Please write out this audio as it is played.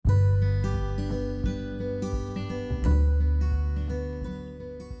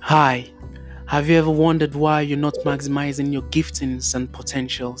Hi, have you ever wondered why you're not maximizing your giftings and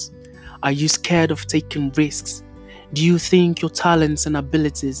potentials? Are you scared of taking risks? Do you think your talents and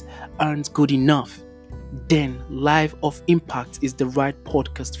abilities aren't good enough? Then Life of Impact is the right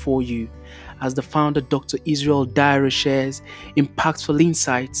podcast for you. As the founder Dr. Israel Diary shares impactful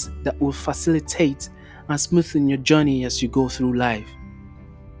insights that will facilitate and smoothen your journey as you go through life.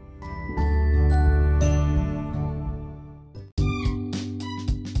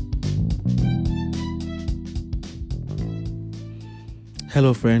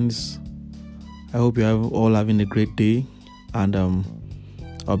 Hello, friends. I hope you are all having a great day. And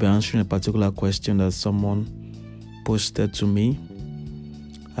I'll be answering a particular question that someone posted to me.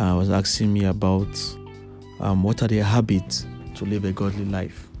 Was asking me about what are the habits to live a godly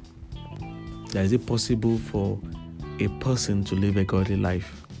life. Is it possible for a person to live a godly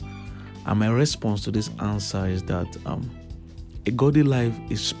life? And my response to this answer is that a godly life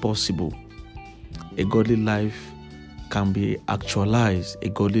is possible. A godly life can be actualized. A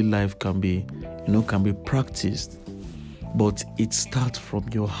godly life can be practiced. But it starts from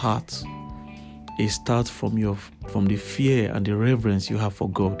your heart. It starts from the fear and the reverence you have for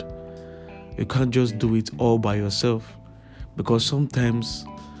God. You can't just do it all by yourself, because sometimes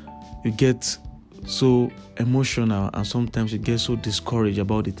you get so emotional and sometimes you get so discouraged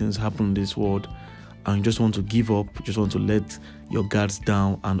about the things happening in this world, and you just want to give up, you just want to let your guards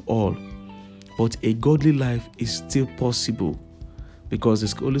down and all. But a godly life is still possible, because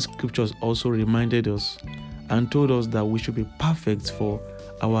the Holy Scriptures also reminded us and told us that we should be perfect, for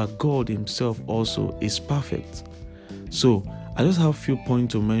our God Himself also is perfect. So I just have a few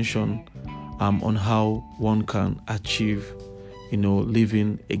points to mention on how one can achieve,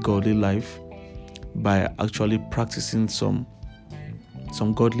 living a godly life by actually practicing some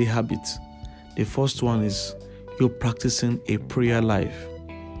godly habits. The first one is you practicing a prayer life.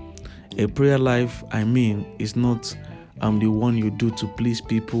 A prayer life, is not the one you do to please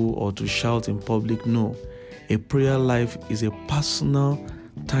people or to shout in public. No. A prayer life is a personal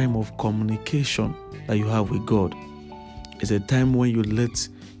time of communication that you have with God. It's a time when you let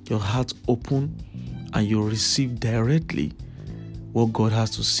your heart open and you receive directly what God has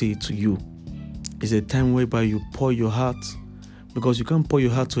to say to you. It's a time whereby you pour your heart, because you can't pour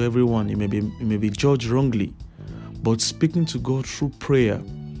your heart to everyone. You may be judged wrongly. But speaking to God through prayer,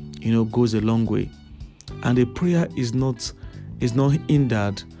 goes a long way. And a prayer is not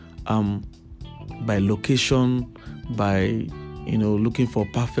hindered by location, by looking for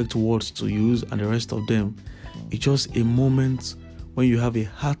perfect words to use and the rest of them. It's just a moment when you have a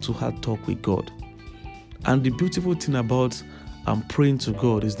heart-to-heart talk with God. And the beautiful thing about praying to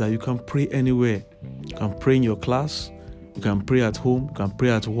God is that you can pray anywhere. You can pray in your class, you can pray at home, you can pray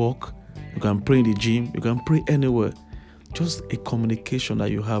at work, you can pray in the gym, you can pray anywhere. Just a communication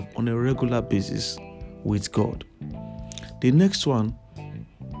that you have on a regular basis with God. The next one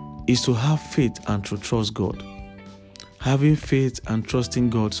is to have faith and to trust God. Having faith and trusting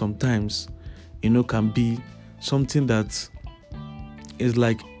God sometimes, can be something that is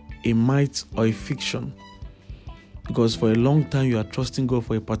like a myth or a fiction. Because for a long time you are trusting God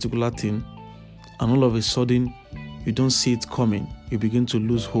for a particular thing, and all of a sudden you don't see it coming. You begin to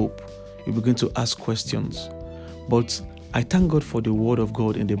lose hope. You begin to ask questions. But I thank God for the word of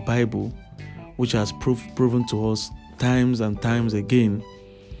God in the Bible, which has proven to us times and times again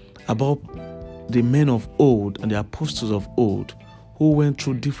about the men of old and the apostles of old who went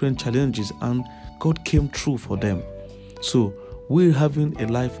through different challenges and God came through for them. So we're having a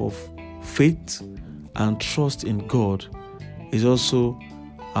life of faith and trust in God is also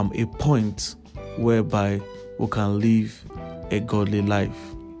a point whereby we can live a godly life.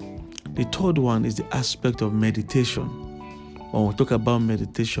 The third one is the aspect of meditation. When we talk about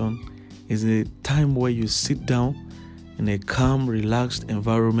meditation, it's a time where you sit down in a calm, relaxed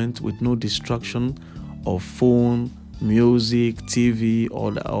environment with no distraction of phone, music, TV,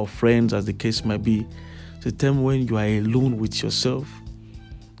 or friends, as the case might be. It's a time when you are alone with yourself,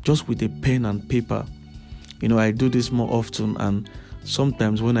 just with a pen and paper. I do this more often, and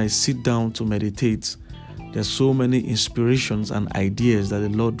sometimes when I sit down to meditate, there's so many inspirations and ideas that the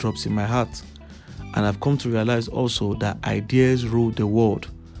Lord drops in my heart. And I've come to realize also that ideas rule the world.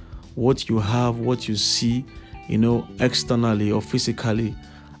 What you have, what you see, externally or physically,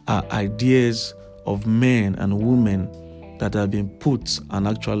 are ideas of men and women that have been put and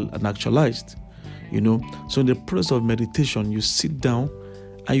actualized. So in the process of meditation, you sit down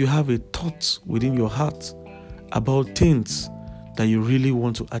and you have a thought within your heart about things that you really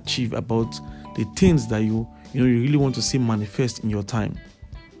want to achieve, about the things that you really want to see manifest in your time.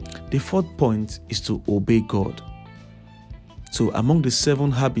 The fourth point is to obey God. So among the 7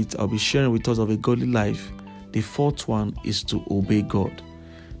 habits I'll be sharing with us of a godly life, the 4th one is to obey God.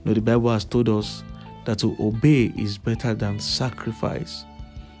 The Bible has told us that to obey is better than sacrifice.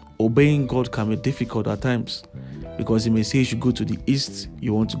 Obeying God can be difficult at times because He may say you should go to the east,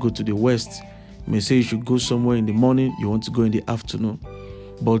 you want to go to the west. He may say you should go somewhere in the morning, you want to go in the afternoon.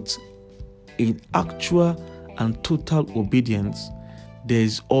 But in actual and total obedience, there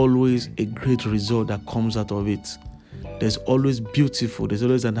is always a great result that comes out of it. There's always there's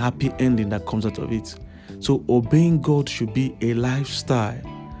always an happy ending that comes out of it. So obeying God should be a lifestyle,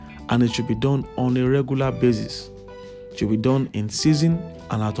 and it should be done on a regular basis. It should be done in season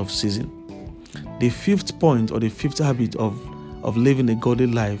and out of season. The 5th point, or the 5th habit of living a godly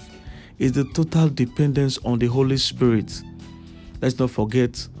life, is the total dependence on the Holy Spirit. Let's not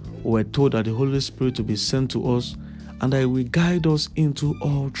forget, we're told that the Holy Spirit will be sent to us and that He will guide us into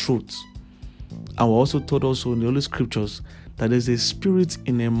all truth. And we're also told also in the Holy Scriptures that there's a spirit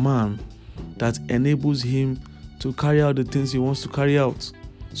in a man that enables him to carry out the things he wants to carry out.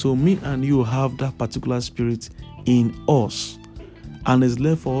 So me and you have that particular spirit in us, and it's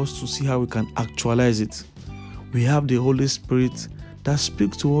left for us to see how we can actualize it. We have the Holy Spirit that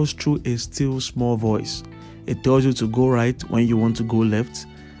speaks to us through a still small voice. It tells you to go right when you want to go left.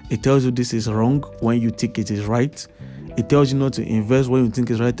 It tells you this is wrong when you think it is right. It tells you not to invest when you think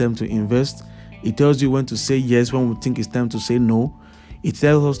it's right time to invest. It tells you when to say yes when we think it's time to say no. It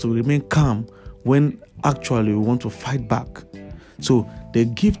tells us to remain calm when actually we want to fight back. So the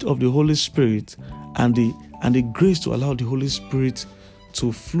gift of the Holy Spirit and the grace to allow the Holy Spirit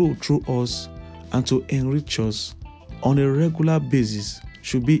to flow through us and to enrich us on a regular basis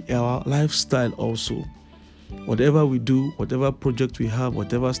should be our lifestyle also. Whatever we do, whatever project we have,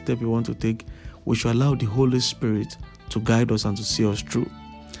 whatever step we want to take, we should allow the Holy Spirit to guide us and to see us through.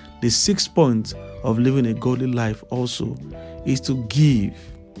 The 6th point of living a godly life also is to give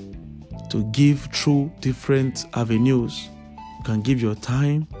through different avenues. You can give your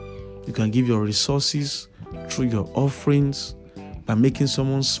time, you can give your resources through your offerings, by making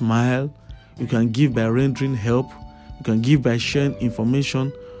someone smile. You can give by rendering help. You can give by sharing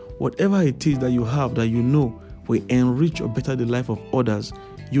information. Whatever it is that you have that you know will enrich or better the life of others,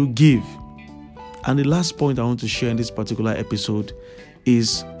 you give. And the last point I want to share in this particular episode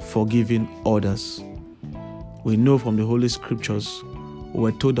is forgiving others. We know from the Holy Scriptures,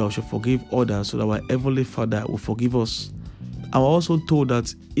 we're told that we should forgive others so that our Heavenly Father will forgive us. And we're also told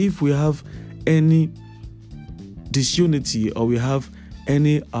that if we have any disunity, or we have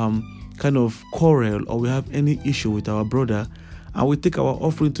any kind of quarrel, or we have any issue with our brother, and we take our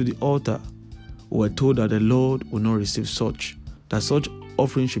offering to the altar, we're told that the Lord will not receive such, that such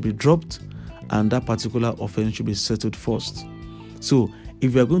offering should be dropped and that particular offense should be settled first. So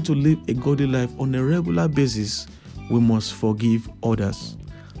if we are going to live a godly life on a regular basis, we must forgive others.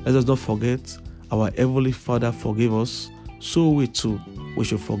 Let us not forget, our Heavenly Father forgave us, so we too, we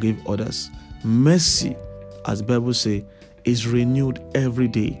should forgive others. Mercy, as the Bible says, is renewed every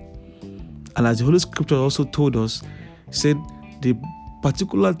day. And as the Holy Scripture also told us, said the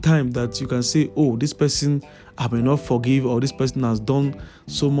particular time that you can say, oh, this person I may not forgive, or this person has done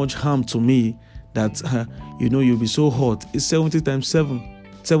so much harm to me that you'll be so hot. It's 70 times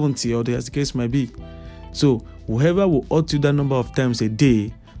 70, or as the case might be. So whoever will hurt you that number of times a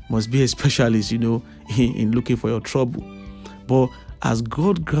day must be a specialist, in looking for your trouble. But as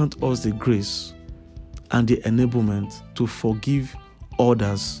God grants us the grace and the enablement to forgive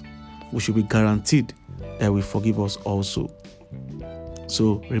others, we should be guaranteed that we forgive us also.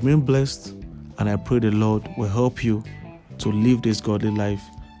 So remain blessed, and I pray the Lord will help you to live this godly life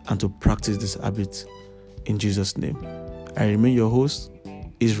and to practice this habit in Jesus' name. I remain your host,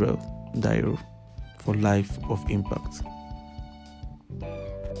 Israel Dairo, for Life of Impact.